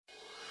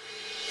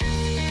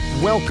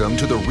Welcome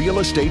to the Real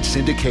Estate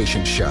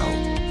Syndication Show.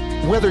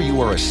 Whether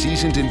you are a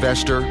seasoned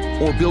investor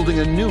or building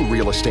a new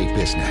real estate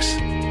business,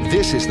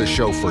 this is the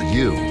show for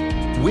you.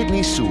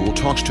 Whitney Sewell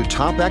talks to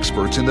top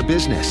experts in the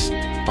business.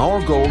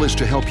 Our goal is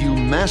to help you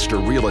master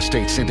real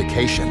estate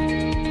syndication.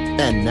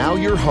 And now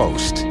your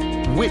host,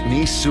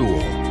 Whitney Sewell.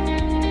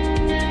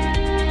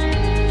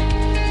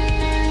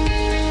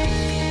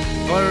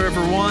 Hello,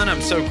 everyone.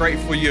 I'm so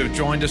grateful you have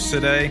joined us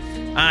today.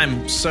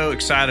 I'm so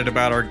excited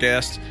about our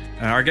guest.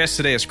 Our guest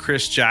today is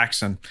Chris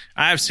Jackson.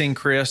 I have seen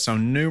Chris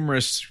on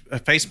numerous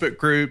Facebook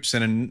groups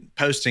and in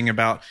posting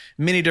about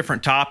many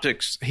different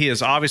topics. He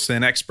is obviously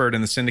an expert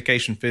in the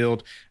syndication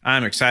field.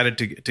 I'm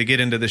excited to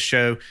get into this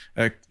show.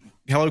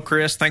 Hello,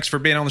 Chris. Thanks for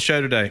being on the show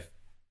today.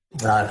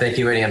 Thank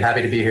you, Whitney. I'm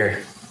happy to be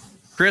here.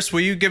 Chris, will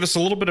you give us a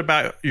little bit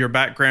about your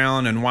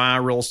background and why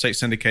real estate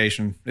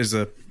syndication is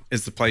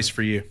the place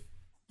for you?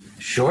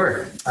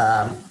 Sure.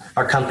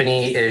 Our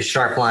company is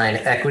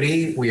Sharpline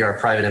Equity. We are a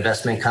private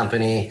investment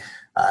company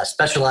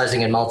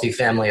specializing in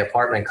multifamily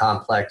apartment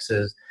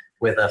complexes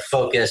with a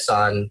focus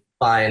on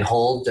buy and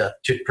hold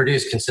to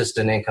produce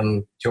consistent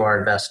income to our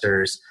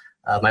investors.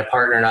 My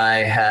partner and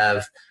I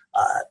have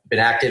been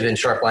active in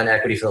Sharpline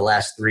Equity for the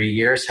last 3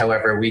 years.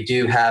 However, we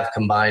do have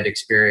combined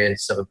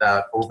experience of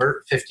about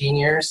over 15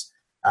 years,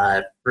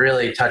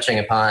 really touching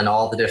upon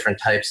all the different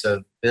types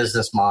of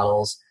business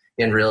models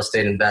in real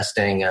estate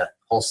investing,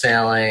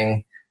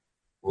 wholesaling,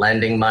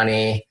 lending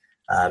money,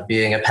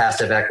 being a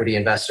passive equity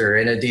investor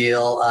in a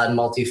deal on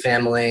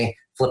multifamily,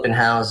 flipping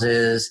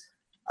houses,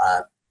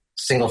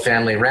 single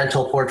family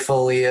rental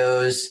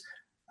portfolios,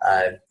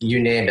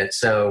 you name it.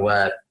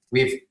 So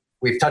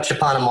we've touched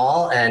upon them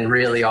all, and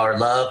really our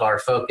love, our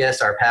focus,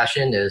 our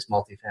passion is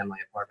multifamily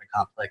apartment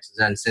complexes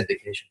and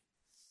syndication.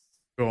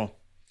 Cool.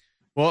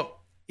 Well,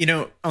 you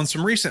know, on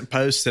some recent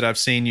posts that I've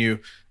seen you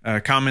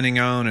commenting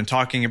on and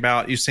talking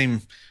about, you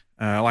seem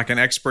like an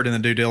expert in the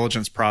due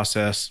diligence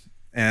process.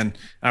 And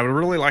I would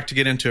really like to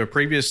get into a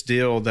previous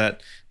deal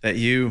that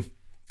you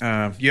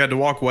had to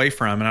walk away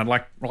from. And I'd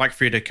like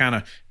for you to kind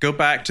of go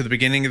back to the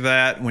beginning of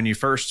that when you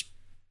first,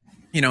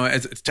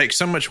 it takes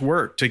so much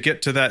work to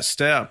get to that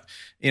step.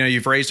 You know,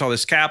 you've raised all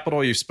this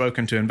capital, you've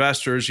spoken to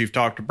investors, you've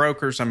talked to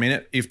brokers. I mean,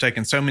 you've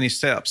taken so many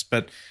steps,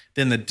 but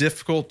then the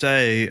difficult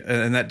day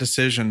and that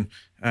decision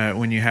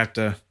when you have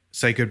to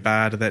say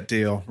goodbye to that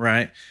deal,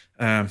 right?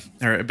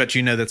 But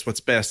you know that's what's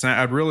best. And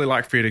I'd really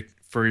like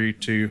for you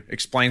to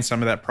explain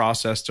some of that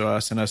process to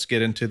us and us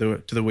get into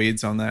the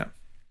weeds on that.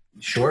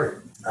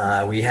 Sure.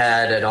 We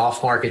had an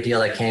off-market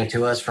deal that came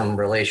to us from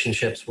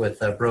relationships with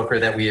a broker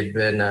that we had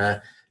been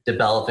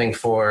developing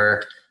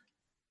for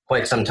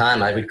quite some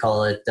time. I would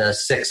call it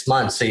 6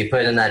 months. So you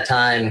put in that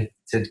time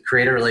to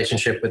create a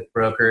relationship with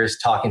brokers,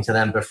 talking to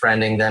them,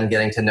 befriending them,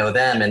 getting to know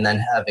them, and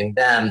then having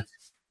them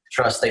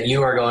trust that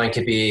you are going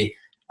to be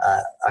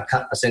a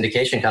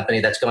syndication company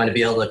that's going to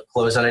be able to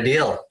close on a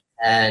deal.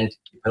 And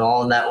you put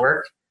all in that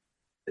work.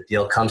 The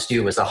deal comes to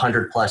you. It was a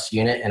 100+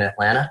 unit in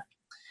Atlanta.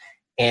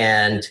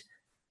 And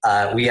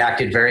we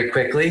acted very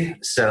quickly.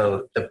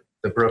 So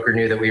the broker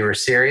knew that we were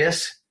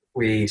serious.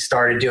 We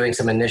started doing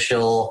some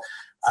initial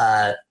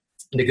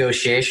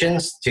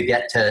negotiations to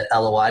get to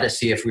LOI to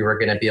see if we were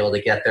going to be able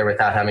to get there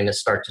without having to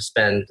start to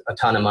spend a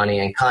ton of money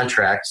in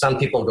contract. Some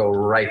people go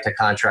right to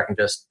contract and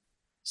just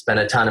spend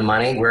a ton of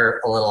money. We're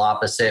a little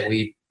opposite.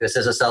 This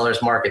is a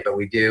seller's market, but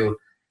we do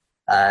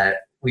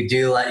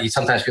let you,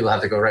 sometimes people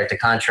have to go right to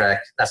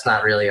contract. That's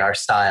not really our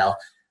style.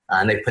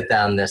 And they put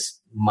down this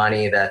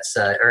money that's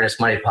earnest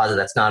money deposit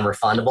that's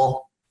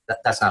non-refundable.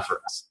 That's not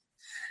for us.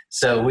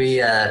 So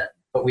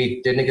but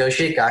we did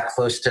negotiate, got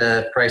close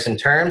to price and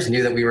terms,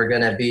 knew that we were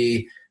going to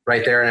be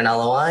right there in an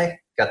LOI,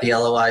 got the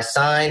LOI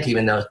signed,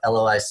 even though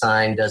LOI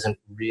signed doesn't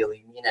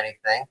really mean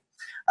anything,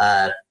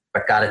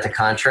 but got it to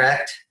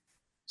contract,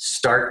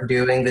 start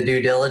doing the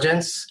due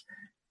diligence.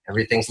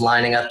 Everything's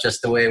lining up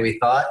just the way we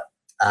thought.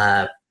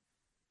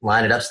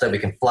 Line it up so that we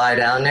can fly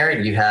down there.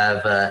 You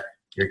have,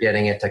 you're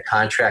getting it to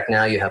contract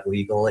now. You have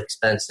legal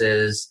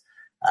expenses.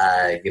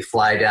 You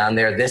fly down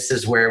there. This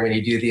is where, when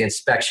you do the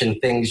inspection,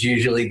 things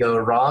usually go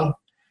wrong.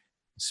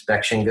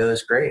 Inspection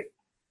goes great.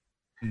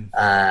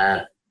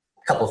 A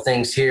couple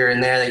things here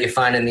and there that you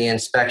find in the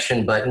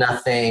inspection, but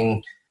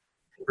nothing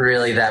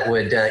really that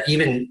would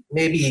even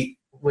maybe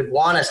would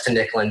want us to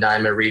nickel and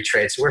dime a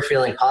retrade. So we're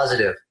feeling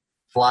positive.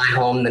 Fly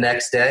home the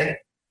next day.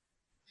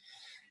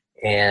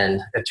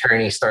 And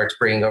attorney starts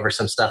bringing over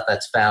some stuff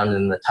that's found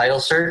in the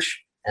title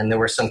search. And there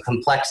were some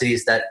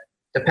complexities that,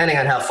 depending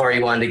on how far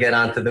you wanted to get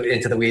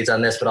into the weeds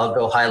on this, but I'll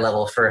go high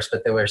level first.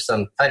 But there were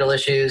some title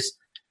issues.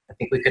 I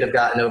think we could have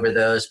gotten over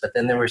those. But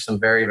then there were some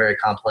very, very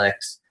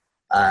complex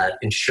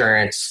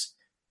insurance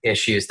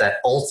issues that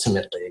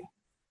ultimately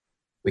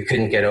we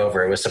couldn't get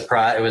over. It was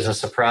a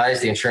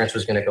surprise. The insurance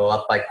was going to go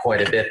up by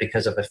quite a bit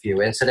because of a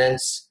few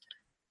incidents.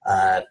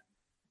 The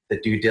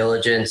due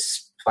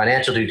diligence,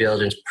 financial due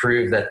diligence,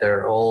 proved that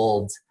their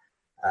old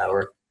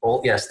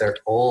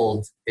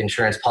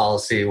insurance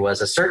policy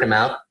was a certain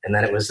amount, and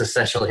then it was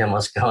essentially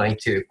almost going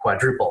to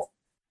quadruple.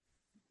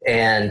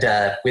 And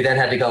we then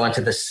had to go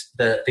into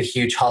the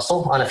huge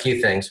hustle on a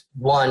few things.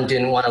 One,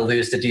 didn't want to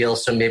lose the deal,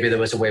 so maybe there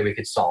was a way we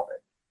could solve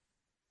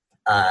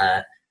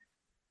it.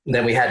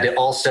 Then we had to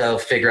also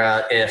figure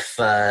out if,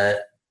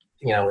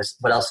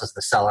 what else is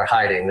the seller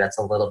hiding? That's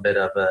a little bit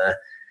of a,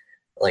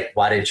 like,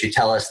 why didn't you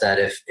tell us that?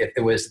 If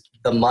it was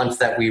the month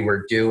that we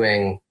were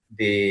doing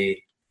the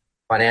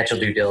financial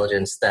due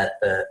diligence that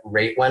the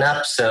rate went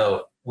up,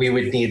 so we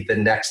would need the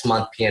next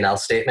month P&L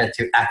statement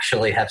to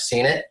actually have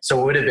seen it. So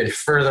it would have been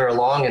further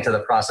along into the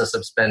process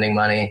of spending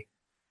money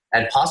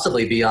and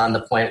possibly beyond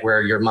the point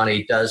where your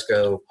money does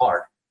go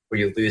hard,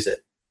 where you lose it.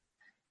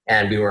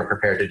 And we weren't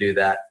prepared to do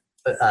that.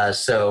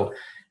 So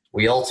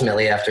we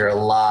ultimately, after a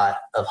lot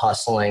of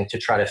hustling to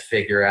try to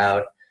figure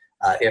out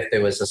if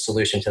there was a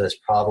solution to this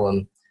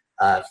problem,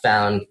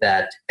 found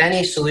that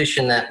any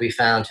solution that we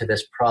found to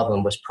this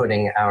problem was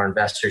putting our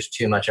investors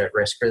too much at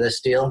risk for this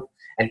deal.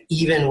 And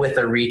even with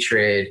a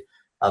retrade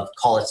of,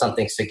 call it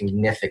something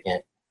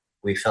significant,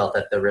 we felt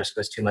that the risk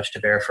was too much to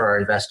bear for our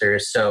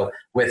investors. So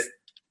with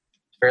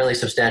fairly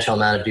substantial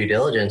amount of due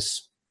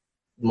diligence,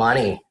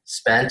 money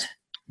spent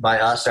by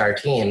us, our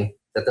team,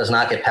 that does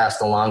not get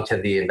passed along to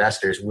the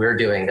investors. We're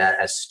doing that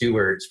as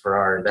stewards for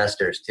our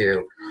investors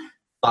to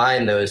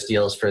find those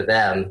deals for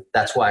them.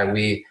 That's why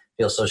we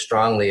feel so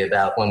strongly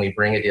about when we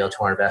bring a deal to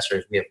our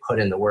investors, we have put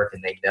in the work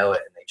and they know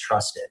it and they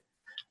trust it.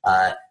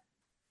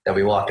 That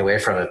we walked away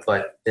from it.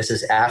 But this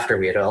is after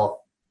we had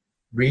all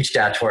reached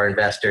out to our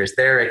investors.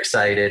 They're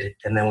excited,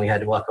 and then we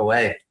had to walk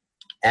away.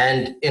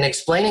 And in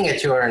explaining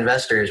it to our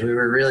investors, we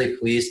were really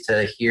pleased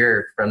to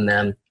hear from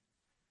them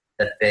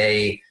that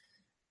they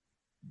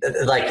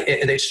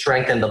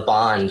strengthened the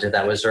bond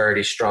that was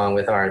already strong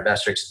with our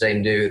investors, because they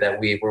knew that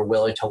we were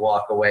willing to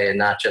walk away and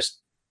not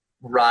just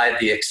ride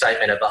the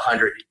excitement of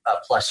 100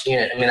 plus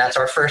unit. I mean, that's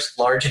our first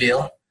large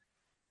deal.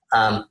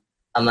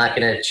 I'm not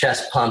going to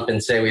chest pump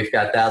and say we've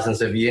got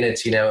thousands of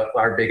units.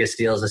 Our biggest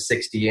deal is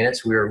 60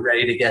 units. We were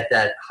ready to get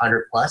that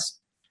 100 plus.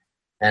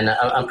 And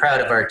I'm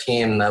proud of our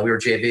team. We were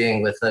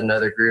JVing with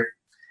another group,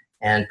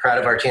 and proud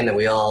of our team that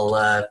we all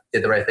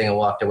did the right thing and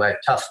walked away.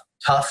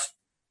 Tough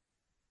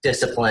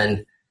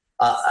discipline.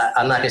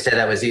 I'm not going to say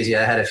that was easy.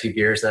 I had a few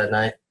beers that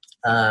night.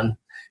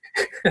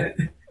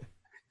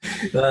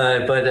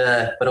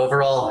 But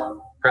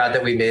overall, proud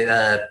that we made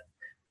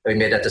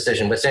that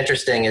decision. What's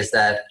interesting is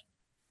that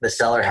the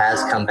seller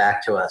has come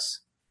back to us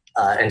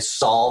and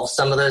solved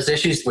some of those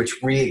issues, which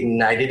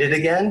reignited it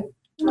again.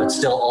 But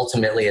still,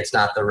 ultimately, it's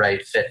not the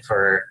right fit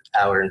for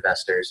our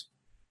investors.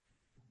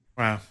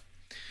 Wow.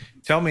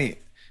 Tell me,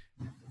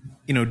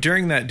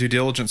 during that due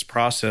diligence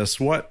process,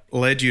 what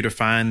led you to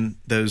find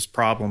those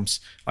problems?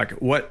 Like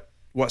what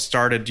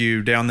started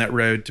you down that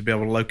road to be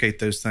able to locate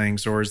those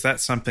things? Or is that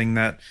something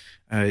that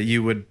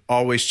you would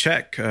always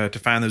check to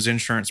find those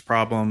insurance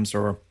problems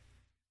or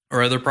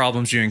other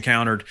problems you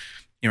encountered?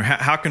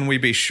 How can we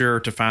be sure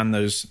to find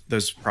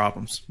those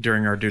problems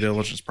during our due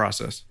diligence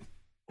process?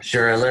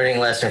 Sure. A learning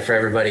lesson for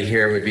everybody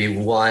here would be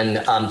one,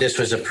 this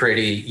was a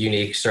pretty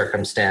unique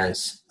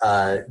circumstance.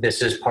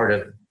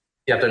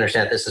 You have to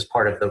understand this is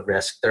part of the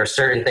risk. There are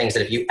certain things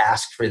that if you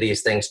ask for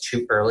these things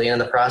too early in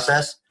the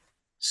process,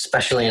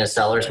 especially in a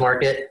seller's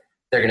market,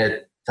 they're going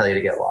to tell you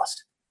to get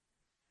lost.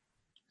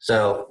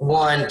 So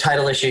one,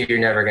 title issue you're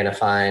never going to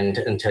find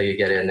until you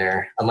get in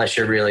there, unless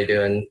you're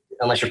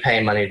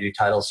paying money to do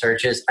title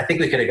searches. I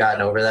think we could have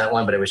gotten over that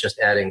one, but it was just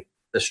adding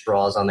the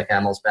straws on the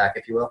camel's back,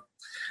 if you will.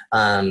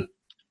 The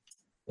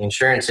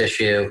insurance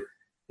issue,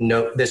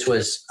 this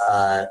was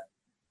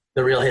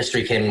the real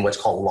history came in what's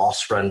called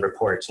loss run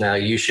reports. Now,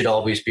 you should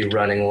always be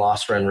running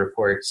loss run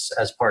reports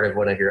as part of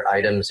one of your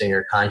items in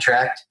your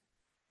contract.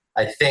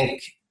 I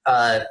think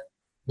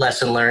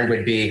lesson learned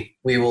would be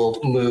we will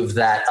move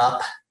that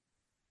up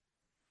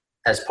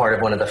as part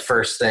of one of the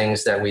first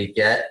things that we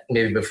get,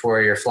 maybe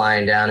before you're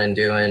flying down and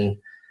doing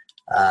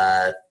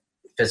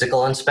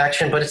physical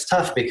inspection. But it's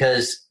tough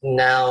because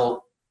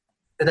now,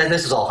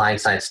 this is all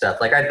hindsight stuff.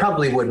 Like, I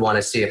probably would want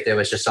to see if there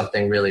was just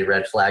something really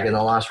red flag in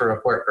the loss run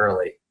report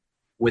early.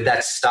 Would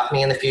that stop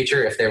me in the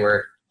future if they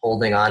were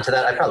holding on to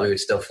that? I probably would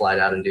still fly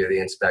down and do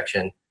the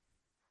inspection.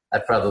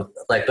 But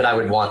I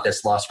would want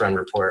this loss run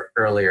report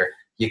earlier.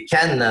 You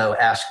can, though,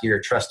 ask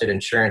your trusted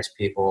insurance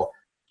people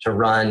to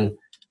run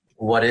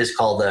what is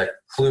called a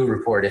clue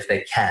report if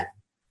they can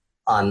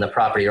on the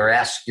property, or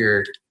ask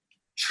your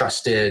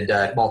trusted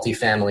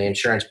multifamily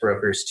insurance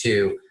brokers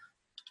to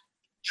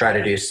try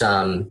to do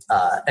some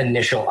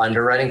initial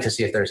underwriting to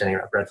see if there's any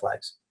red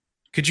flags.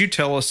 Could you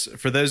tell us,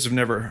 for those who've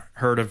never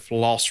heard of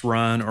loss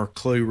run or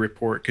clue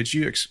report, could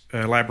you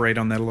elaborate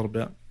on that a little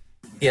bit?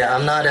 Yeah,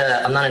 I'm not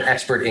an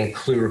expert in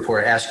clue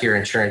report. Ask your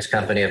insurance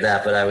company of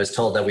that, but I was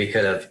told that we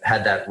could have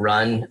had that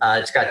run.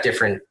 It's got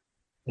different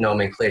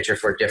nomenclature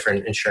for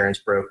different insurance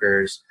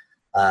brokers,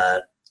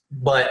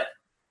 but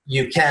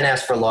you can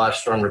ask for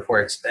loss run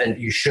reports,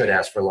 and you should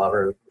ask for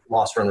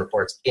loss run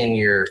reports in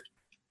your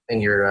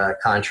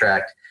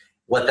contract.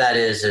 What that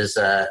is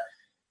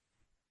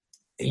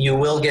you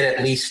will get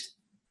at least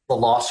the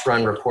loss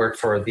run report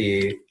for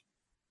the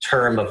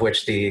term of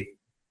which the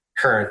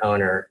current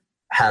owner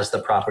has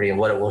the property, and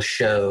what it will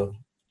show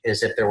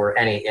is if there were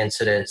any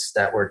incidents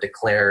that were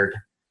declared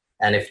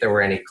and if there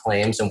were any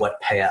claims and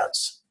what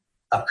payouts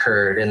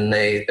occurred. And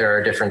there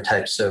are different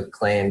types of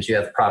claims. You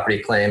have property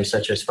claims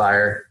such as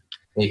fire,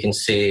 and you can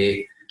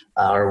see,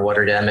 or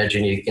water damage,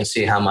 and you can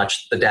see how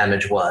much the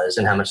damage was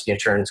and how much the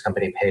insurance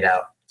company paid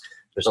out.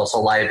 There's also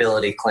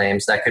liability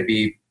claims that could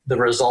be the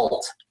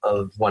result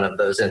of one of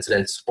those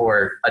incidents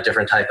or a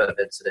different type of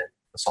incident,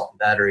 assault and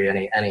battery,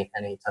 any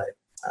type,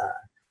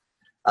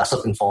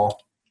 slip and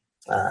fall,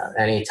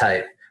 any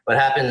type. What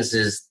happens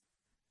is,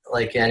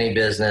 like any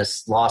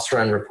business, loss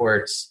run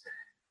reports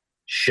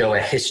show a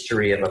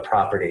history of a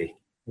property.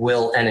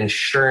 Will an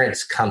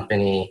insurance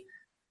company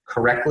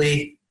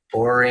correctly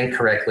or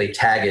incorrectly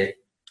tag it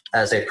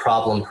as a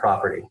problem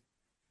property?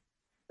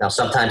 Now,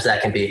 sometimes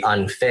that can be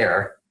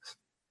unfair.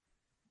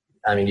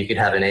 I mean, you could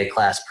have an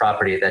A-class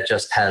property that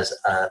just has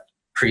a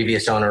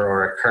previous owner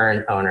or a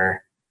current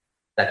owner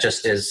that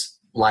just is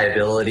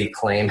liability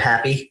claim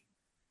happy.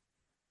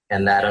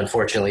 And that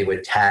unfortunately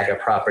would tag a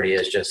property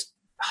as just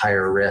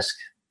higher risk.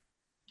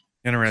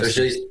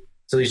 Interesting.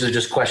 So these are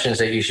just questions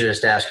that you should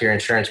just ask your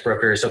insurance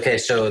brokers. Okay,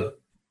 so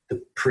the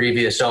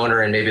previous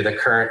owner and maybe the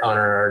current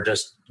owner are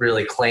just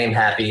really claim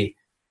happy.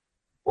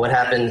 What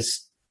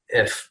happens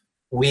if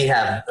we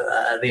have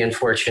the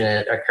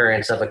unfortunate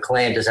occurrence of a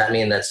claim? Does that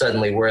mean that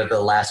suddenly we're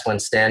the last one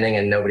standing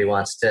and nobody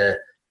wants to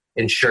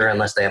insure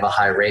unless they have a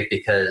high rate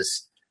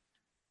because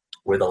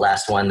we're the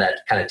last one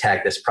that kind of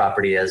tagged this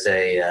property as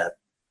a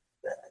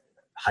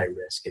high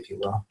risk, if you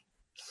will?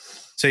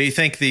 So you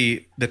think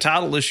the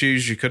title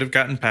issues you could have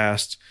gotten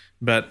past,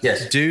 but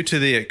yes, due to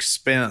the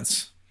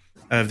expense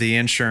of the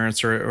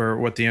insurance or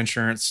what the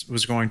insurance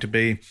was going to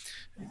be,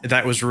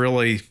 that was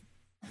really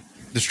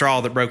the straw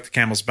that broke the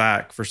camel's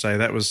back, for say.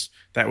 That was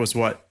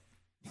what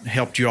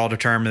helped you all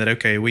determine that,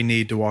 okay, we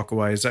need to walk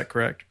away. Is that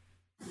correct?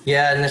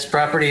 Yeah, and this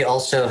property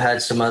also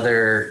had some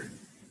other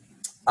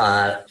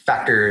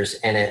factors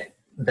in it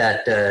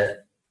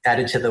that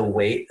added to the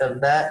weight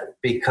of that,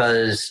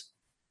 because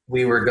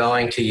we were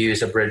going to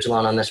use a bridge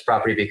loan on this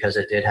property because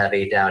it did have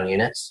 8 down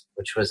units,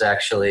 which was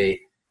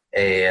actually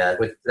that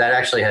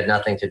actually had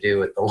nothing to do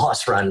with the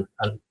loss run,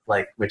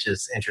 which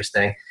is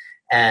interesting.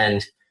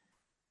 And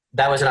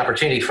that was an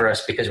opportunity for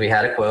us because we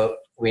had a quote.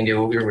 We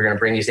knew we were going to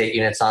bring these 8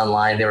 units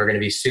online. They were going to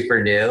be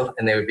super new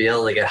and they would be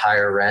able to get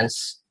higher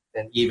rents.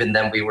 And even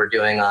than we were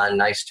doing on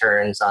nice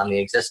turns on the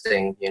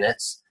existing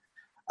units.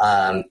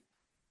 But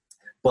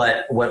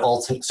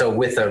so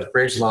with a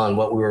bridge loan,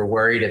 what we were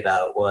worried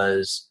about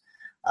was,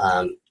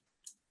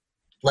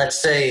 let's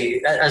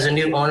say as a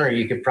new owner,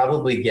 you could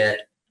probably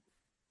get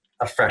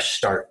a fresh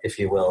start, if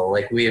you will.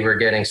 Like, we were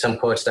getting some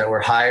quotes that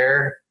were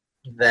higher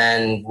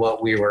than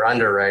what we were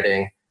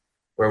underwriting,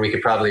 where we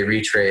could probably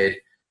retrade,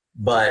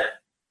 but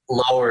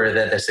lower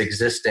than this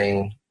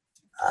existing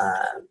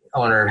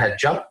owner had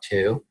jumped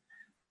to.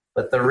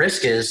 But the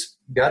risk is,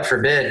 God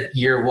forbid,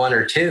 year 1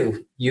 or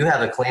 2, you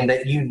have a claim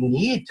that you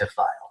need to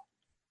file.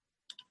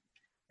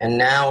 And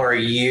now are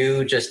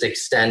you just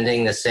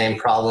extending the same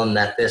problem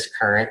that this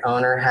current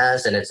owner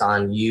has, and it's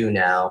on you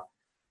now?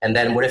 And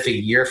then what if a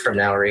year from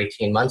now or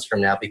 18 months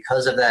from now,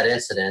 because of that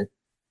incident,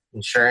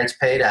 insurance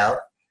paid out,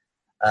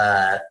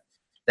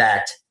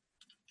 that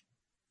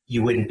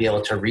you wouldn't be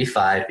able to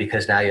refi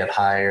because now you have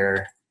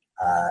higher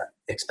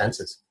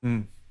expenses.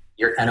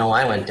 Your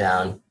NOI went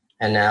down,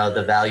 and now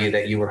the value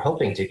that you were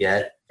hoping to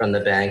get from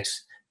the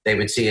banks, they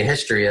would see a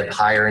history of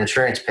higher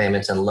insurance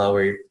payments and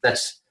lower.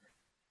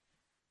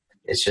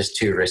 It's just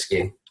too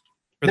risky.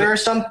 There are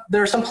some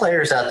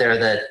players out there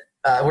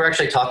that we're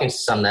actually talking to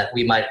some that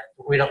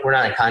we're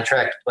not in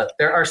contract, but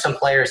there are some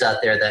players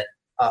out there that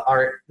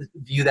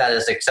view that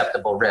as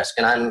acceptable risk,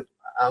 and I'm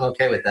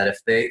okay with that. If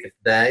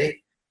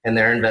they and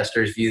their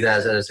investors view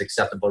that as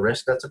acceptable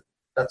risk,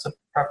 that's a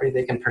property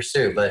they can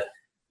pursue. But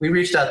we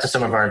reached out to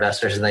some of our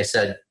investors, and they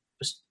said,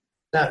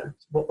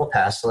 we'll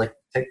pass. So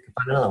find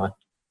another one.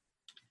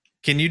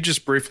 Can you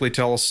just briefly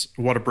tell us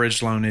what a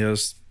bridge loan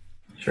is?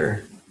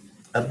 Sure.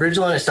 A bridge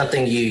loan is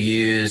something you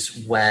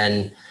use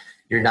when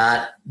you're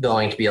not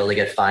going to be able to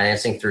get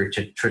financing through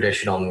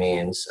traditional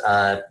means.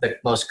 The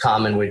most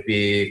common would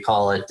be,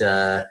 call it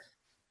a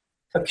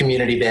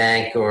community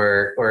bank,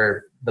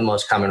 or the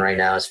most common right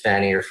now is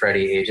Fannie or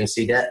Freddie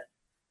agency debt,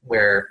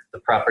 where the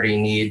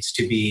property needs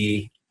to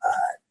be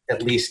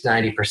at least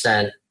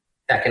 90%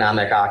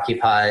 economic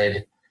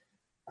occupied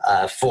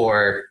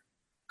for,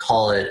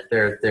 call it,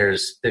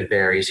 it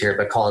varies here,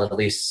 but call it at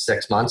least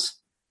 6 months.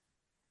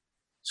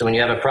 So when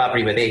you have a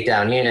property with 8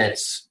 down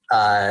units,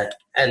 and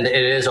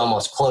it is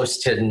almost close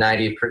to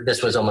 90%,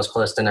 this was almost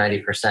close to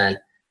 90%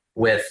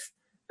 with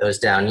those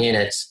down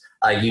units,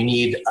 you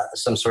need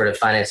some sort of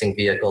financing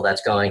vehicle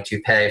that's going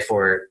to pay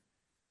for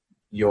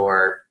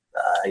your,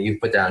 you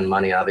put down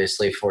money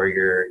obviously for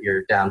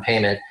your down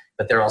payment,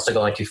 but they're also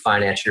going to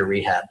finance your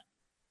rehab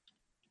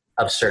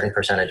of certain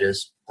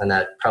percentages. And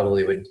that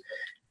probably would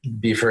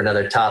be for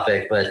another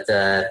topic, but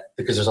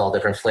because there's all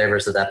different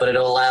flavors of that, but it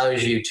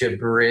allows you to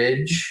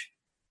bridge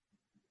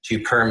to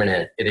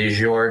permanent. It is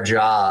your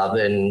job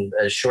in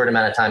as short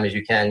amount of time as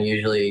you can,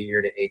 usually a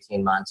year to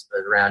 18 months,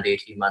 but around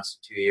 18 months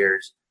to 2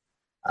 years.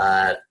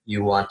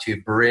 You want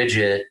to bridge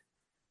it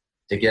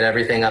to get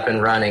everything up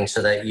and running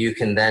so that you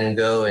can then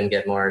go and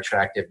get more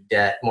attractive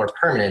debt, more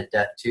permanent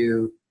debt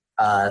to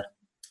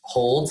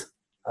hold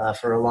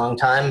for a long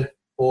time,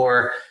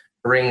 or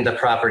bring the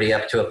property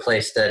up to a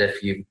place that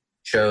if you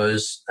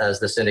chose, as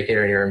the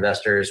syndicator and your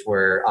investors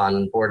were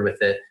on board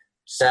with it,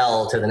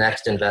 sell to the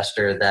next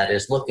investor that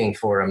is looking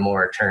for a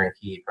more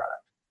turnkey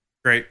product.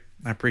 Great.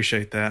 I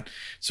appreciate that.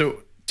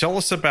 So tell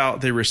us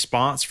about the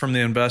response from the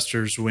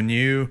investors when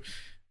you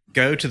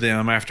go to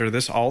them after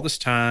all this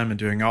time and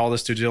doing all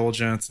this due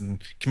diligence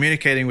and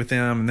communicating with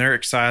them, and they're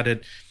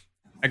excited.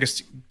 I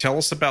guess tell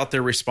us about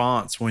their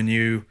response when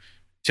you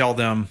tell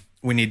them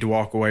we need to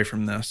walk away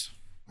from this.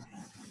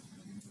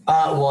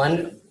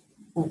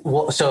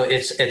 So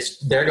it's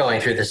they're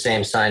going through the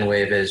same sine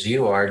wave as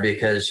you are,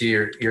 because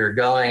you're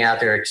going out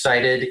there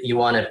excited. You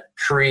want a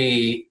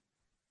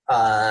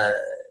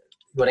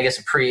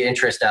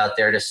pre-interest out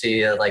there to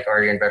see like,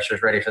 are your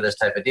investors ready for this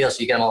type of deal?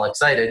 So you get them all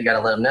excited. You got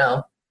to let them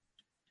know.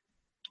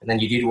 And then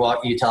you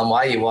tell them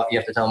why you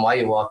have to tell them why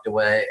you walked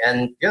away.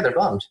 And yeah, they're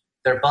bummed.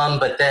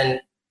 But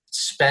then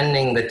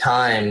spending the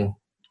time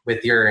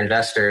with your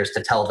investors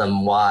to tell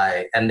them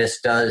why. And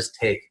this does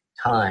take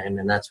time.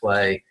 And that's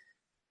why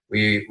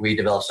we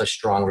develop such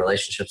strong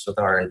relationships with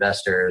our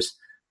investors.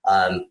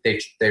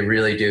 They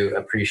really do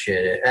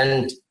appreciate it.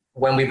 And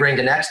when we bring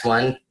the next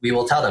one, we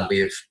will tell them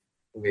we've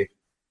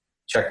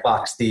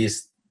checkboxed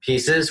these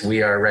pieces.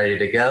 We are ready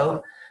to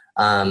go.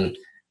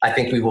 I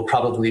think we will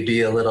probably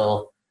be a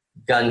little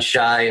gun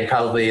shy and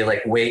probably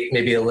like wait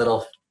maybe a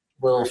little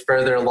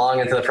further along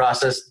into the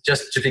process,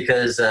 just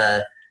because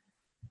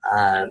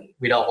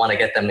we don't want to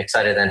get them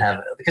excited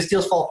because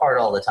deals fall apart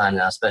all the time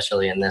now,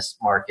 especially in this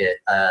market.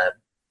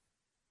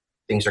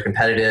 Things are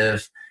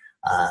competitive.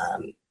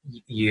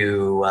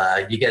 You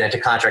get into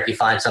contract, you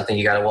find something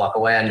you got to walk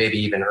away on, maybe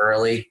even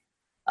early.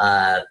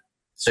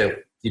 So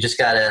you just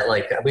got to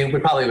we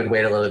probably would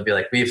wait a little bit, be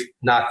like, we've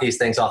knocked these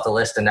things off the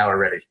list and now we're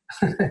ready.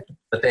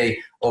 But they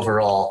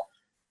overall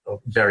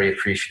very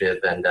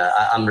appreciative, and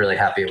I'm really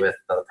happy with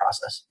the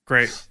process.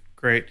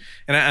 Great.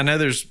 And I know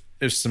there's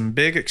some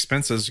big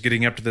expenses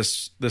getting up to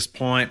this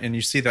point, and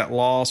you see that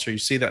loss or you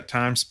see that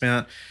time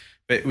spent.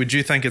 But would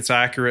you think it's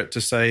accurate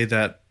to say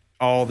that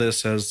all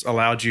this has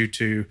allowed you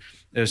to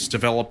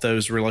develop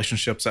those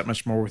relationships that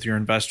much more with your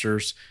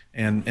investors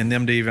and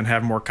them to even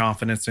have more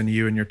confidence in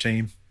you and your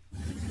team?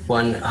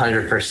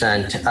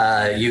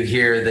 100%. You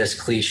hear this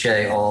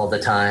cliche all the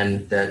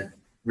time that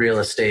real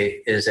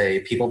estate is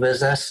a people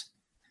business.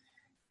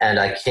 And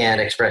I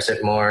can't express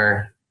it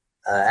more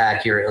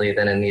accurately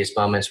than in these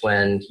moments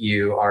when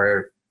you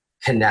are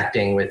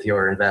connecting with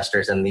your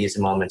investors, and these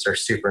moments are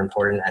super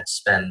important, and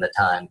spend the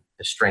time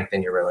to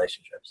strengthen your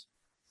relationships.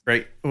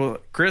 Great. Well,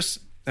 Chris,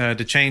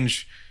 to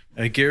change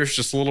gears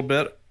just a little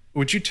bit,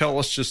 would you tell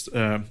us just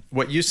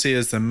what you see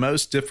as the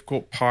most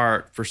difficult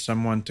part for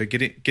someone to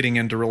getting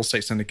into real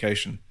estate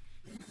syndication?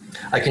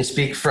 I can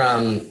speak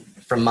from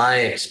my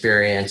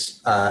experience,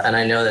 and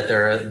I know that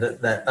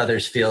that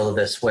others feel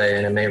this way,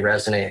 and it may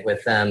resonate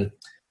with them.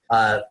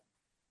 I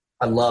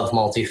love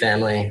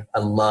multifamily. I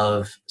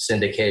love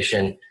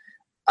syndication.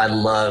 I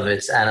love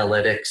its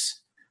analytics.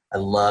 I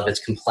love its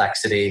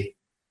complexity.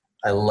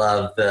 I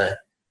love the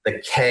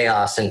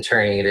chaos and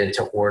turning it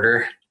into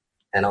order,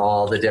 and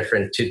all the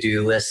different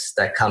to-do lists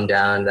that come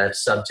down, that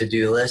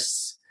sub-to-do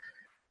lists.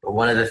 But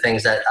one of the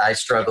things that I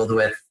struggled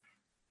with,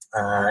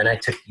 and I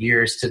took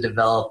years to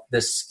develop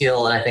this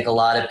skill, and I think a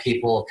lot of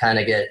people kind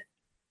of get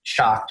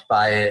shocked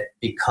by it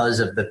because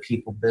of the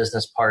people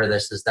business part of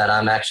this, is that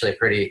I'm actually a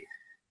pretty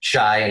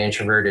shy and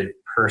introverted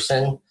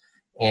person.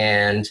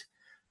 And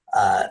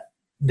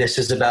this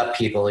is about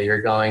people.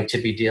 You're going to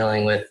be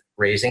dealing with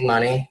raising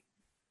money,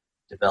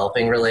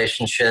 developing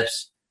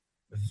relationships,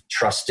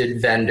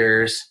 trusted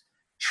vendors,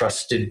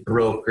 trusted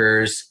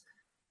brokers,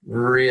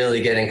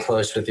 really getting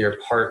close with your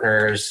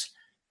partners.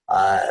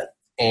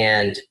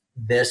 And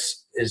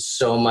this is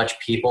so much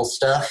people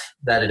stuff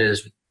that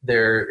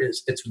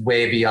it's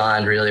way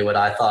beyond really what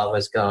I thought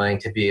was going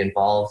to be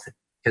involved,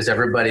 because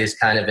everybody's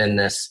kind of in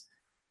this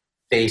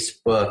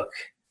Facebook,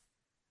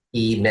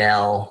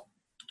 email,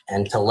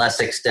 and to less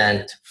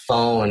extent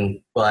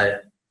phone,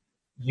 but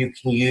you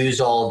can use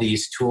all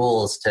these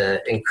tools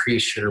to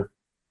increase your,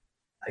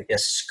 I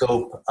guess,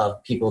 scope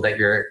of people that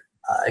you're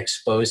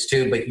exposed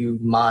to, but you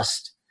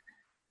must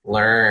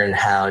learn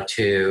how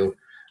to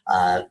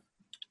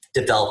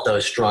develop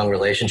those strong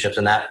relationships.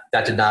 And that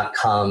did not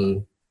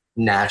come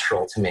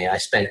natural to me. I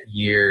spent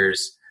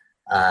years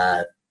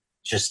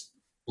just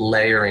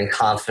layering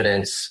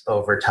confidence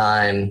over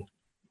time,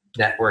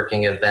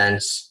 networking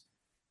events,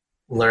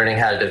 learning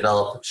how to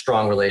develop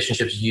strong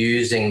relationships,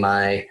 using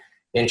my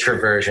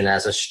introversion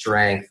as a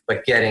strength,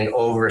 but getting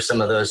over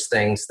some of those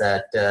things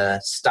that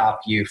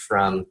stop you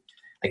from,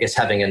 I guess,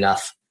 having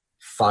enough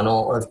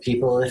funnel of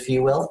people, if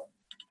you will,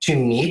 to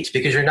meet,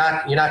 because you're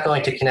not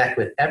going to connect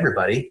with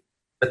everybody,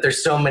 but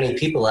there's so many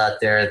people out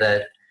there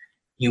that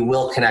you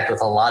will connect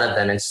with a lot of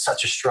them in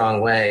such a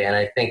strong way. And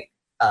I think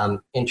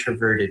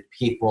introverted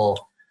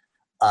people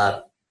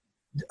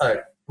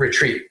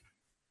retreat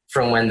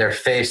from when they're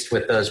faced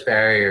with those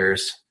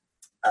barriers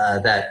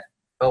that,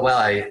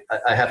 I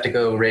have to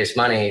go raise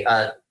money.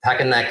 How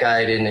can that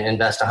guy didn't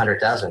invest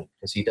 $100,000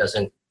 because he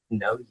doesn't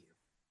know you?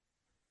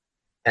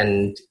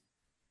 And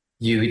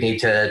you need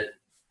to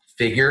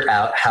figure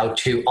out how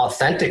to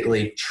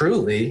authentically,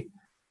 truly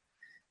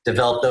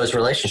develop those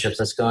relationships.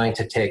 That's going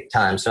to take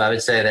time. So I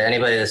would say that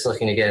anybody that's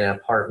looking to get an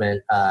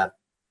apartment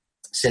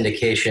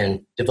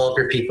syndication, develop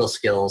your people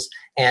skills.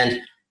 And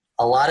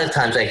a lot of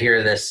times I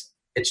hear this,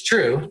 it's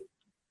true,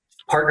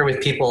 partner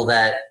with people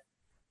that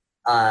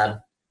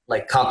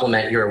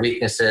complement your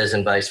weaknesses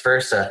and vice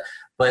versa.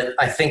 But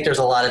I think there's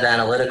a lot of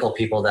analytical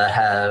people that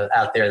have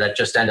out there that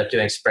just end up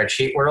doing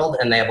spreadsheet world,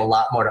 and they have a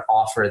lot more to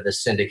offer the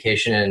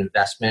syndication and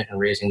investment and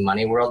raising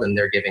money world, and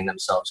they're giving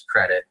themselves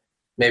credit.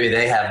 Maybe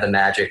they have the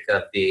magic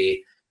of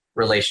the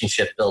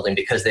relationship building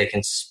because they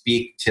can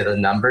speak to the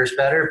numbers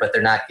better, but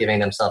they're not giving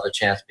themselves a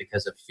chance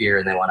because of fear,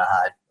 and they want to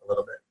hide a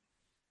little bit.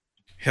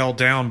 Held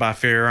down by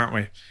fear, aren't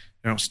we?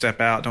 Don't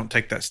step out. Don't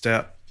take that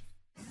step.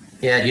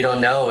 Yeah, you don't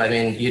know. I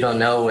mean, you don't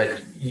know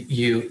what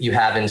you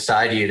have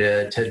inside you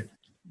to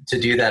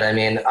do that. I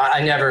mean,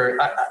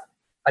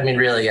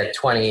 really at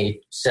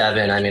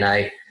 27,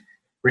 I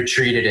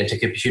retreated into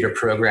computer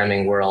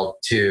programming world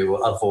to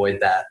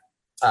avoid that.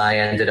 I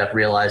ended up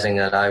realizing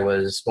that I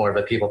was more of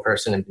a people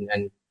person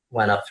and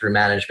went up through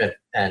management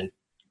and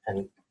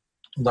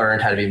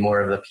learned how to be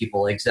more of a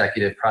people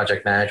executive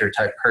project manager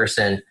type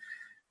person.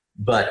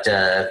 But,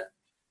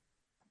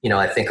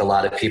 I think a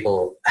lot of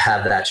people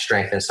have that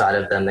strength inside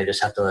of them. They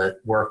just have to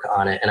work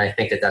on it. And I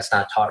think that that's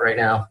not taught right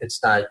now.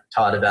 It's not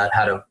taught about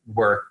how to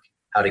work,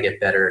 how to get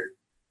better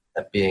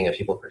at being a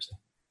people person.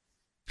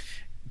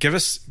 Give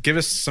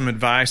us some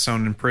advice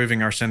on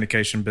improving our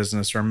syndication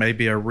business, or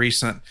maybe a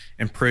recent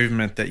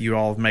improvement that you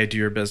all have made to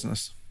your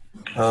business.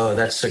 Oh,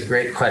 that's a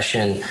great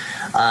question.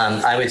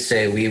 I would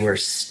say we were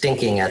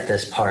stinking at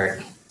this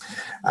part.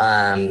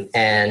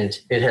 And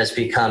it has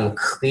become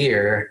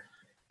clear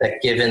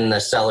that given the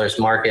seller's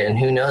market, and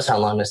who knows how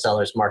long the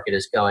seller's market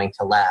is going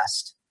to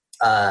last,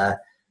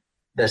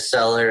 the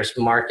seller's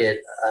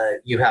market,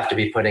 you have to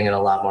be putting in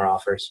a lot more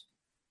offers.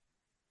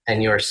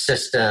 And your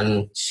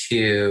system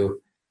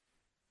to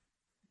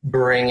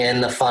bring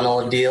in the funnel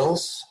of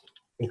deals,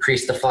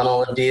 increase the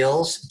funnel of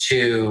deals,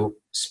 to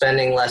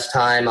spending less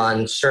time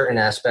on certain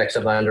aspects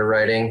of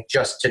underwriting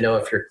just to know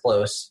if you're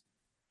close,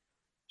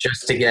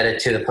 just to get it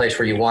to the place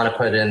where you want to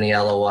put it in the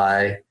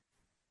LOI,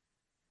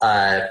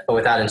 but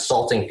without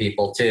insulting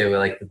people too,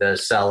 like the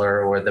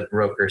seller or the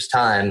broker's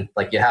time.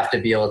 Like, you have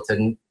to be able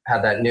to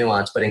have that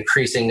nuance, but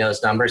increasing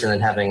those numbers and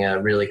then having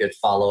a really good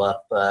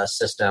follow-up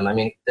system. I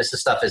mean, this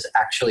stuff is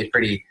actually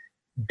pretty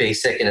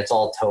basic and it's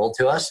all told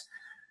to us.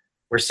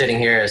 We're sitting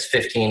here as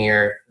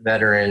 15-year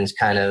veterans,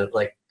 kind of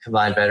like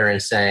combined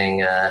veterans,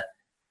 saying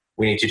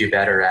we need to do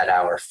better at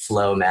our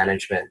flow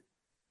management.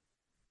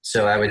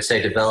 So I would say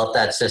develop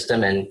that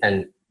system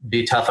and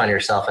be tough on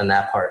yourself in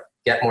that part.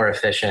 Get more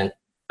efficient,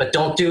 but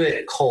don't do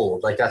it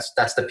cold. Like that's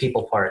the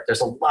people part. There's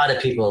a lot of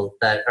people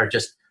that are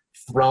just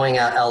throwing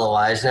out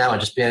LOIs now and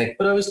just being like,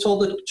 but I was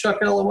told to chuck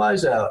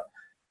LOIs out.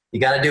 You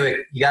got to do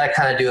it. You got to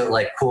kind of do it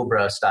like cool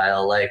bro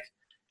style. Like,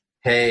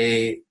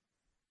 hey,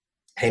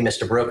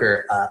 Mr.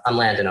 Broker, I'm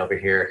Landon over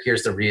here.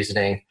 Here's the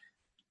reasoning.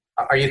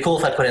 Are you cool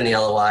if I put in the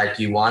LOI?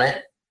 Do you want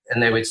it?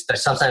 And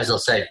sometimes they'll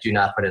say, do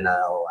not put in that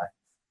LOI.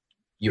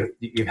 You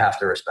have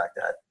to respect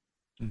that.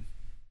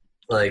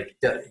 Like,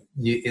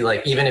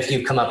 even if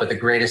you come up with the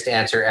greatest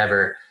answer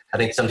ever, I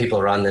think some people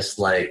are on this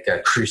like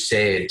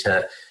crusade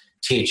to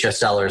teach a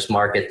seller's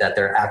market that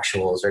their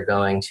actuals are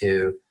going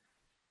to,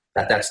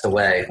 that's the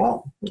way.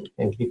 Well, you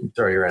can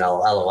throw your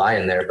LOI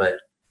in there, but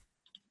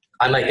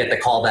I might get the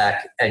call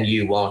back and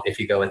you won't if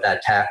you go with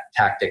that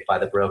tactic by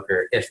the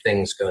broker if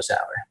things go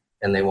sour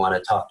and they want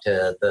to talk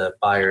to the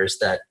buyers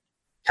that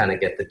kind of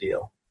get the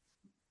deal.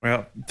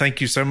 Well, thank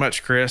you so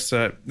much, Chris.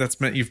 That's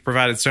meant you've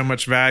provided so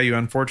much value.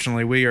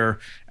 Unfortunately, we are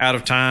out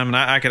of time, and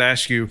I could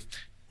ask you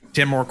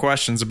 10 more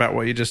questions about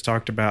what you just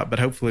talked about, but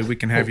hopefully we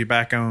can have you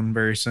back on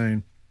very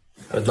soon.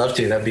 I would love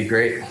to. That'd be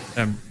great.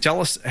 Tell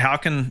us, how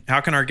can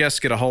our guests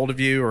get a hold of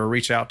you or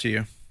reach out to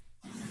you?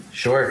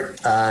 Sure.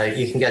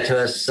 You can get to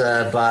us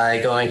by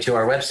going to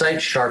our website,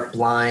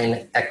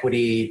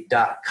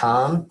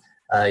 sharplineequity.com.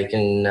 You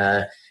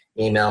can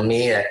email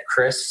me at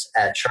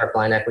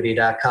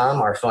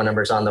chris@sharplineequity.com. Our phone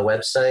number's on the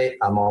website.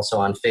 I'm also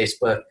on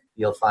Facebook.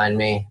 You'll find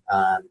me,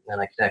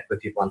 and I connect with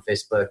people on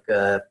Facebook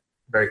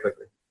very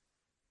quickly.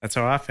 That's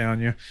how I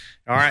found you.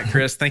 All right,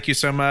 Chris, thank you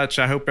so much.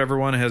 I hope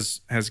everyone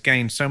has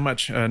gained so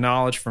much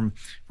knowledge from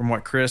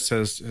what Chris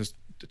has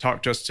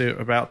talked to us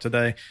about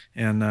today.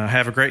 And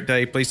have a great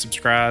day. Please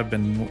subscribe,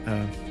 and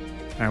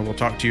I will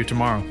talk to you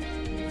tomorrow.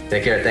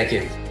 Take care. Thank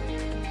you.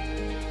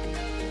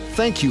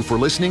 Thank you for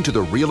listening to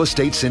the Real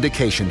Estate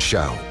Syndication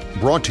Show,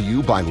 brought to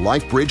you by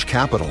LifeBridge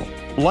Capital.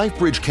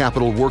 LifeBridge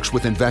Capital works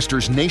with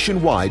investors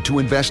nationwide to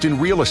invest in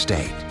real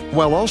estate,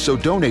 while also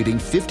donating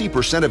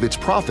 50% of its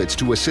profits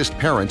to assist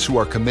parents who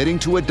are committing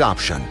to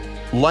adoption.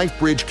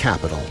 LifeBridge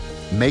Capital,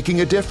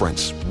 making a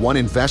difference, one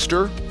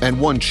investor and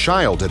one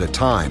child at a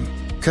time.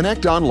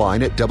 Connect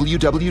online at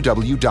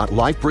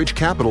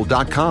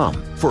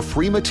www.lifebridgecapital.com for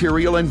free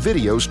material and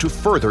videos to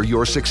further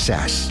your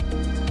success.